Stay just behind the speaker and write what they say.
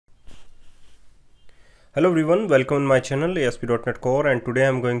Hello everyone, welcome to my channel ASP.NET Core, and today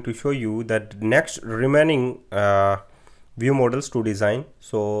I'm going to show you that next remaining view models to design.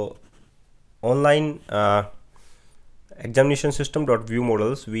 So online examination system.view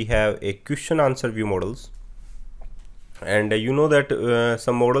models, we have a question answer view models, and you know that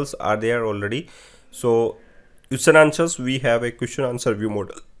some models are there already. So question answers, we have a question answer view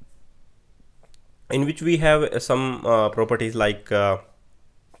model in which we have some properties like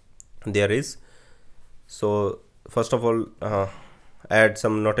there is. So first of all, add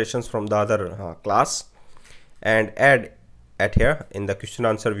some notations from the other class and add at here in the question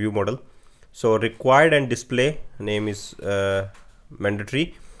answer view model. So required and display name is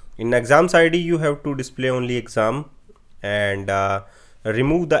mandatory. In exams ID you have to display only exam, and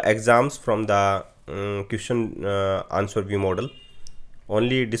remove the exams from the question answer view model.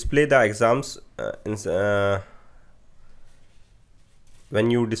 Only display the exams when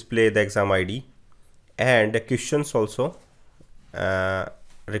you display the exam ID, and the questions also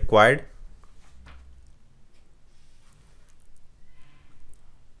required,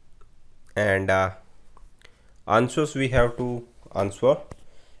 and answers we have to answer,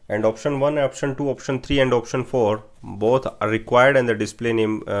 and option 1, option 2, option 3 and option 4 both are required, and the display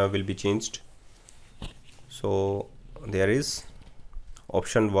name will be changed. So there is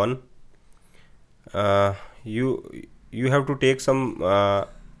option 1, you have to take some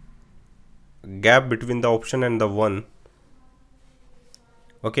gap between the option and the 1.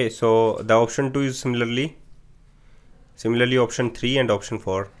 Okay, so the option 2 is similarly option 3 and option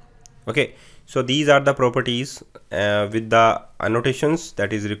 4. Okay, so these are the properties with the annotations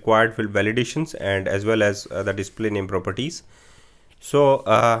that is required for validations, and as well as the display name properties. So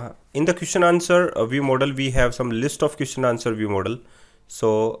in the question answer view model, we have some list of question answer view model.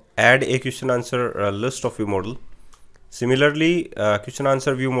 So add a question answer list of view model. Similarly, question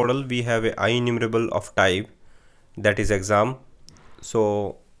answer view model, we have a IEnumerable of type, that is exam.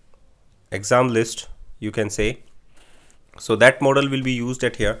 So exam list you can say. So that model will be used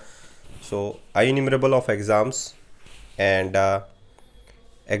at here. So IEnumerable of exams and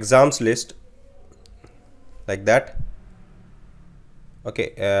exams list, like that.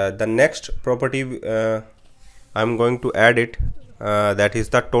 Okay, the next property I'm going to add it, that is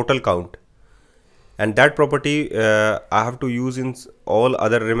the total count, and that property I have to use in all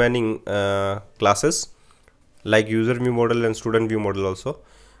other remaining classes like user view model and student view model also.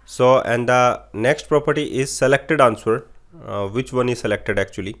 So and the next property is selected answer, which one is selected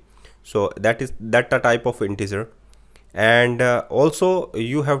actually. So that is the type of integer, and also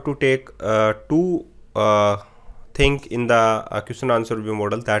you have to take two thing in the question answer view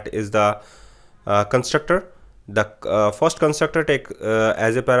model, that is the constructor. The first constructor take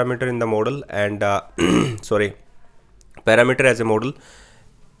as a parameter in the model, and sorry, parameter as a model,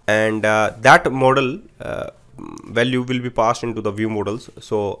 and that model value will be passed into the view models.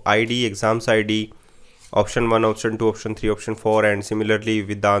 So ID, exams ID, option 1, option 2, option 3, option 4, and similarly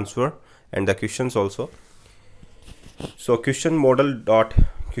with the answer and the questions also. So question model dot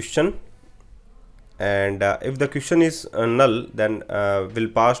question, and if the question is null, then will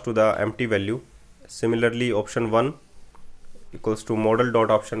pass to the empty value. Similarly, option 1 equals to model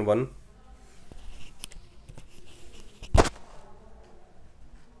dot option 1.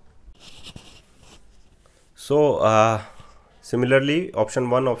 So similarly, option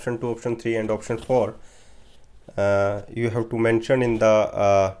 1, option 2, option 3 and option 4 you have to mention in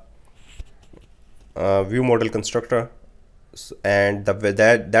the view model constructor, and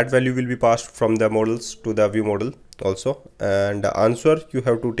that value will be passed from the models to the view model also. And the answer you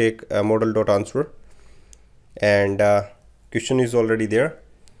have to take model dot answer, and question is already there.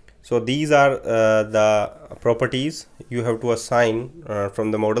 So these are the properties you have to assign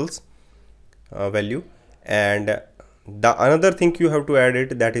from the models value. And the another thing you have to add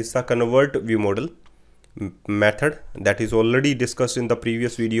it, that is the convert view model method, that is already discussed in the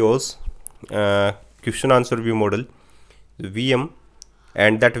previous videos. Question answer view model VM,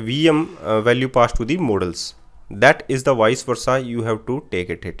 and that VM value passed to the models. That is the vice versa you have to take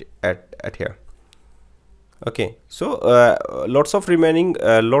it at here. Okay, so lots of remaining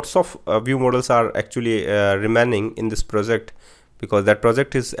view models are actually remaining in this project, because that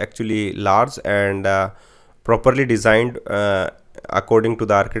project is actually large and properly designed according to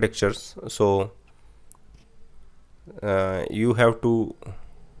the architectures. So you have to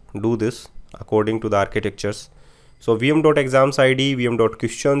do this according to the architectures. So vm.exams ID,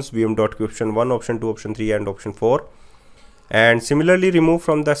 vm.questions, vm.question 1, option 2, option 3 and option 4, and similarly remove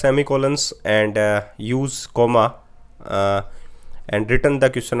from the semicolons and use comma and return the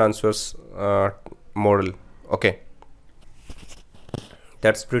question answers model. Okay,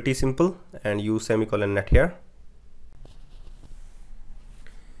 That's pretty simple, and use semicolon net here.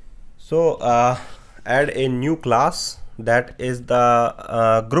 So add a new class, that is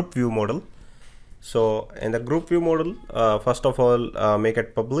the group view model. So in the group view model, first of all make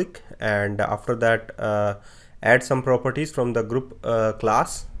it public, and after that add some properties from the group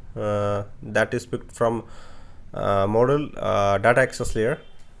class that is picked from model data access layer.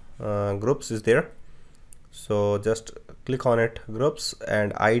 Groups is there, so just click on it, groups,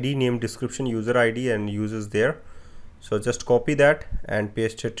 and ID, name, description, user ID, and users there. So just copy that and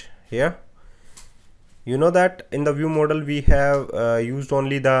paste it here. You know that in the view model we have used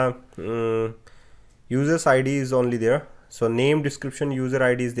only the users ID is only there. So name, description, user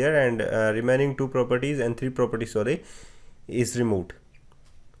ID is there, and remaining two properties and three properties, sorry, is removed.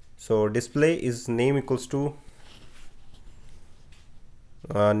 So display is name equals to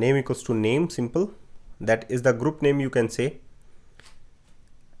name, simple. That is the group name, you can say,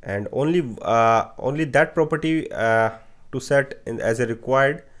 and only that property to set in as a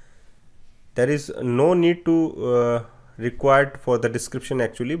required. There is no need to required for the description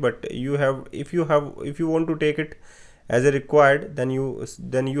actually, but you have, if you want to take it as a required, then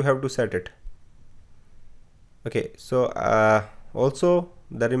you have to set it. Okay, so also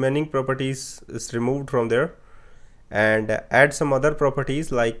the remaining properties is removed from there, and add some other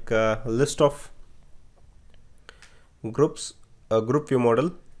properties like list of groups, group view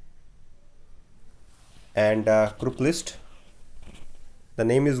model, and group list. The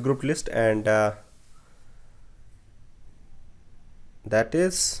name is group list, and that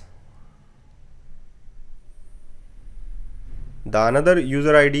is the another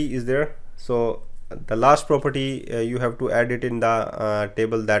user ID is there. So the last property you have to add it in the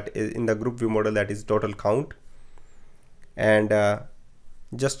table that is in the group view model, that is total count, and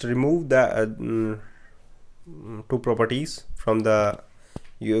just remove the two properties from the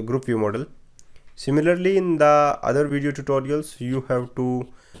group view model. Similarly, in the other video tutorials, you have to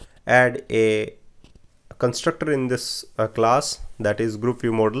add a constructor in this class, that is group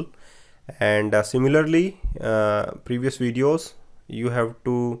view model, and similarly previous videos you have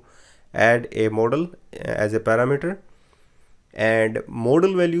to add a model as a parameter, and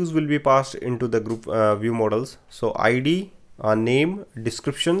model values will be passed into the group view models. So ID, name,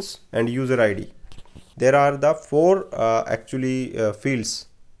 descriptions, and user ID. There are the four actually fields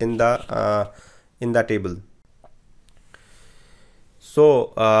in the table.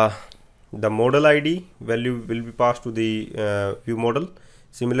 So the model ID value will be passed to the view model.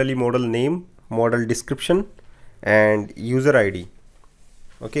 Similarly, model name, model description, and user ID.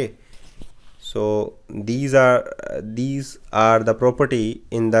 Okay, so these are the property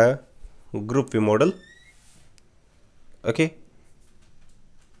in the group view model. Okay,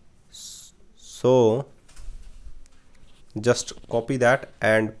 so just copy that,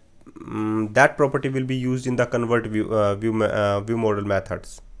 and that property will be used in the convert view model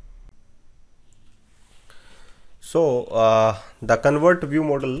methods. So the convert view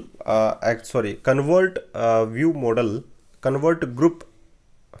model convert group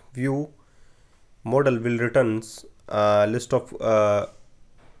view model will returns list of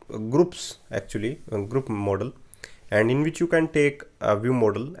groups, actually group model, and in which you can take a view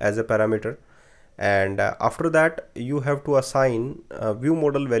model as a parameter, and after that you have to assign view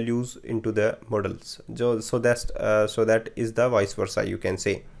model values into the models. So that is the vice versa, you can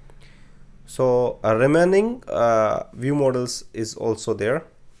say. So remaining view models is also there.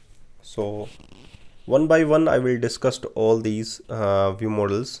 So one by one I will discuss all these view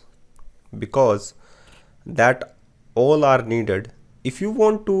models, because that all are needed if you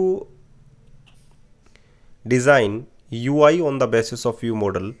want to design UI on the basis of view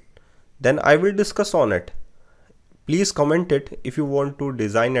model. Then I will discuss on it. Please comment it if you want to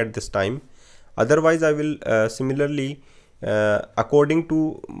design at this time. Otherwise I will similarly according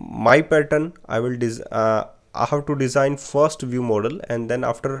to my pattern, I have to design first view model, and then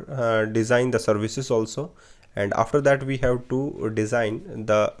after design the services also, and after that we have to design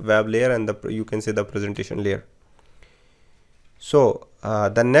the web layer and you can say the presentation layer. So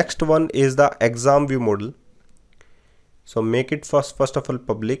the next one is the exam view model. So make it first of all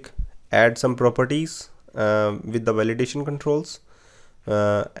public, add some properties with the validation controls,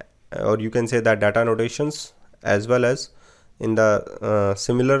 or you can say that data annotations, as well as in the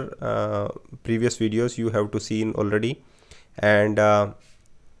similar previous videos you have to see in already, and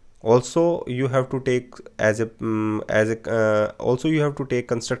also you have to take also you have to take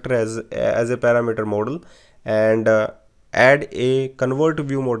constructor as a parameter model, and add a convert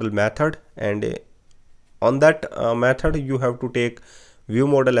view model method, and on that method you have to take view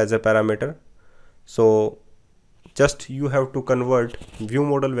model as a parameter. So just you have to convert view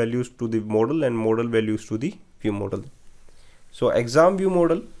model values to the model and model values to the view model. So exam view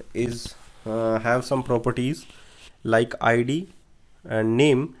model is have some properties like ID and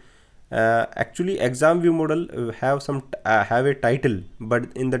name. Actually exam view model have some have a title, but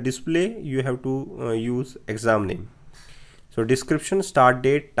in the display you have to use exam name. So description, start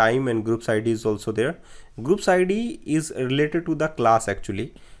date, time, and groups ID is also there. Groups ID is related to the class.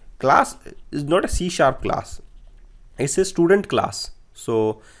 Actually class is not a C# class, it's a student class,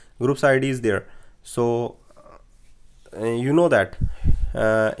 so groups ID is there. So you know that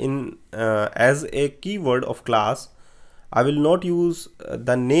in as a keyword of class, I will not use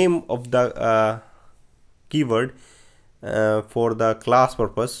the name of the keyword for the class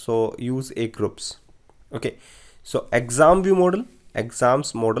purpose, so use a groups. Okay, so exam view model,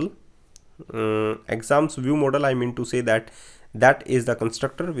 exams model, exams view model, I mean to say that that is the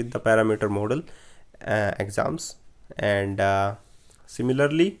constructor with the parameter model exams. And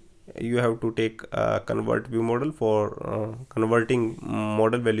similarly you have to take convert view model for converting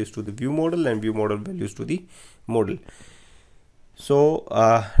model values to the view model and view model values to the model. So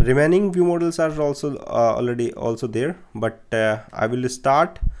remaining view models are also already also there, but I will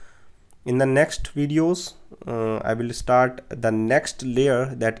start in the next videos. I will start the next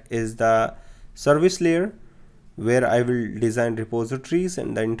layer, that is the service layer, where I will design repositories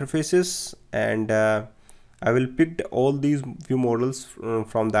and the interfaces, and I will pick all these view models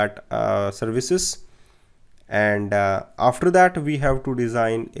from that services. And after that we have to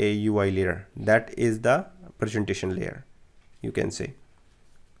design a UI layer, that is the presentation layer, you can say.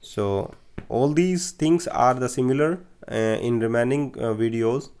 So all these things are the similar in remaining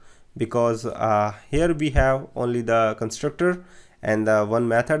videos, because here we have only the constructor and the one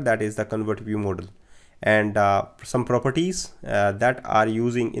method, that is the convert view model, and some properties that are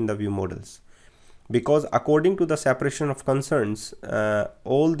using in the view models. Because according to the separation of concerns,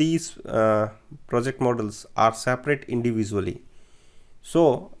 all these project models are separate individually.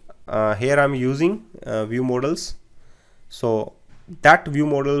 So here I'm using view models. So that view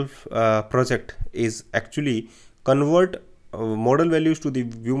model project is actually convert model values to the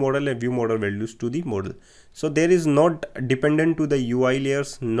view model and view model values to the model. So there is not dependent to the UI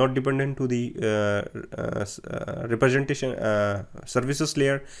layers, not dependent to the representation services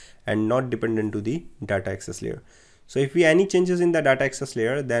layer, and not dependent to the data access layer. So if we any changes in the data access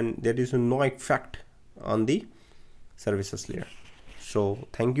layer, then there is no effect on the services layer. So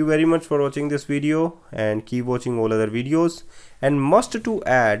thank you very much for watching this video, and keep watching all other videos. And must to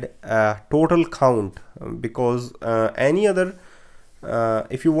add total count, because any other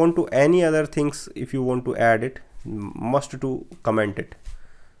if you want to any other things, if you want to add it, must to comment it.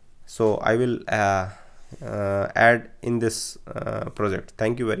 So I will add in this project.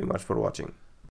 Thank you very much for watching.